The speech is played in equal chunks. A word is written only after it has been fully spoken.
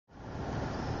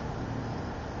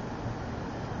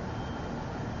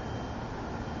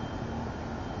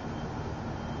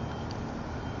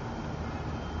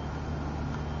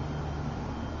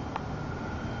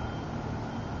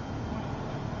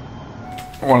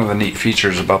one of the neat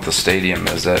features about the stadium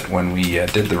is that when we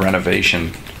did the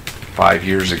renovation 5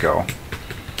 years ago,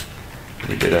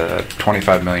 we did a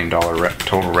 $25 million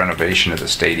total renovation of the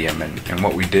stadium, and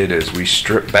what we did is we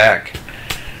stripped back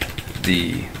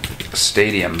the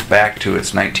stadium back to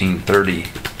its 1930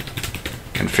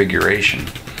 configuration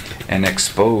and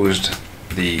exposed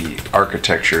the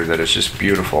architecture that is just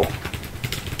beautiful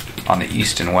on the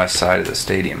east and west side of the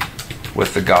stadium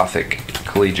with the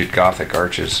collegiate Gothic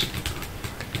arches,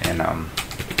 and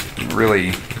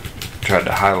really tried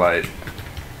to highlight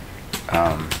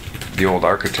the old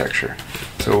architecture.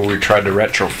 So we tried to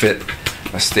retrofit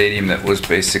a stadium that was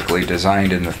basically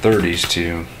designed in the 30s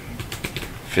to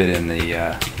fit in the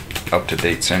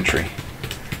up-to-date century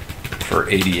for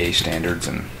ADA standards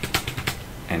and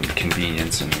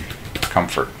convenience and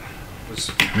comfort.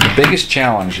 The biggest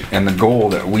challenge and the goal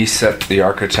that we set the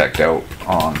architect out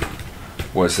on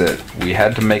was that we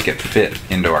had to make it fit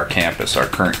into our campus, our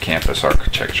current campus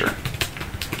architecture.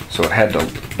 So it had to,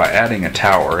 by adding a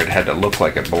tower, it had to look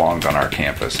like it belonged on our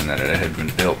campus and that it had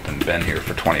been built and been here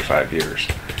for 25 years.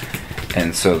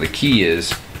 And so the key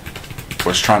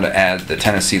was trying to add the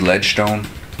Tennessee ledgestone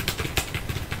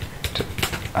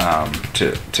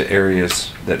to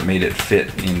areas that made it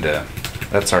fit into.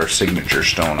 That's our signature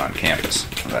stone on campus,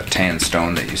 that tan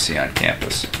stone that you see on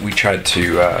campus. We tried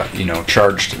to,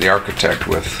 charge the architect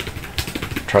with,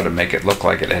 try to make it look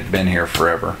like it had been here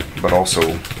forever, but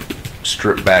also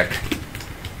strip back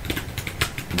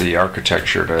the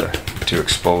architecture to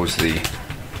expose the,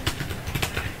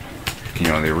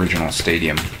 the original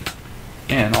stadium,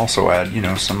 and also add,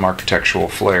 some architectural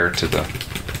flair to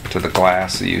the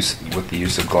glass, with the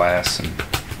use of glass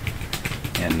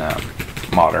and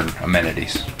modern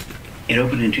amenities. It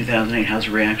opened in 2008. How's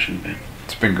the reaction been?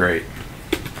 It's been great.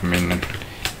 I mean,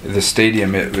 the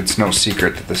stadium, it's no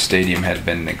secret that the stadium had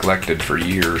been neglected for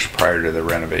years prior to the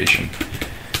renovation.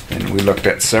 And we looked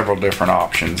at several different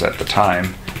options at the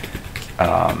time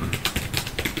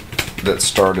that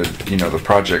started, the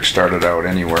project started out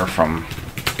anywhere from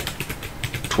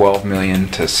 $12 million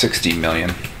to $60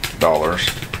 million.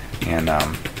 And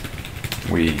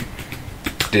we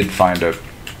did find a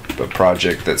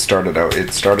project that started out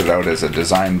as a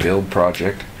design build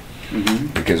project,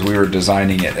 because we were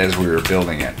designing it as we were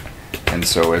building it. And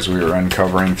so as we were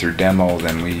uncovering through demo,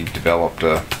 then we developed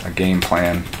a game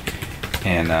plan,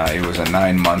 and it was a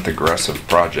 9-month aggressive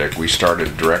project. We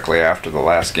started directly after the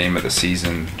last game of the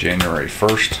season, January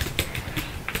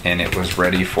 1st, and it was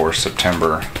ready for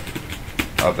September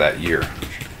of that year.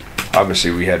 Obviously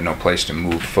we had no place to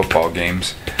move football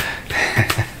games,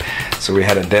 so we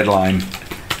had a deadline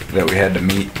that we had to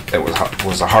meet that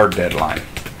was a hard deadline.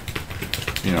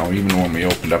 Even when we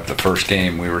opened up the first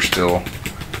game, we were still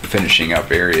finishing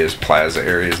up areas, plaza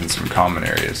areas, and some common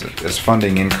areas. As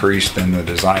funding increased, then the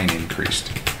design increased.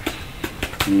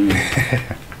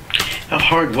 How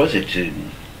hard was it to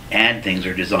add things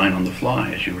or design on the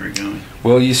fly as you were going?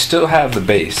 Well, you still have the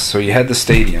base. So you had the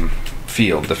stadium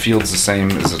field. The field's the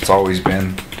same as it's always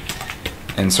been.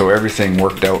 And so everything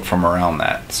worked out from around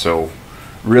that. So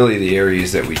really the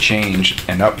areas that we changed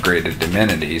and upgraded the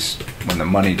amenities when the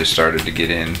money just started to get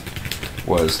in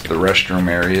was the restroom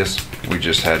areas. We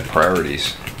just had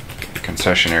priorities,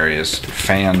 concession areas,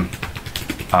 fan,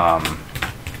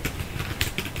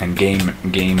 and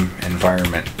game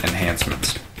environment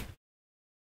enhancements.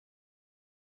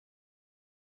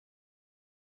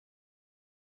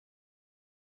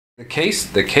 The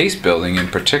case building in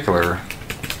particular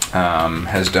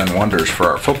has done wonders for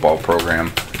our football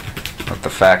program, with the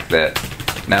fact that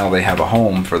now they have a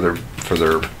home for their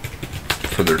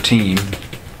team,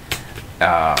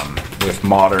 with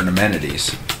modern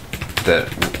amenities that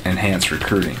enhance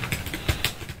recruiting.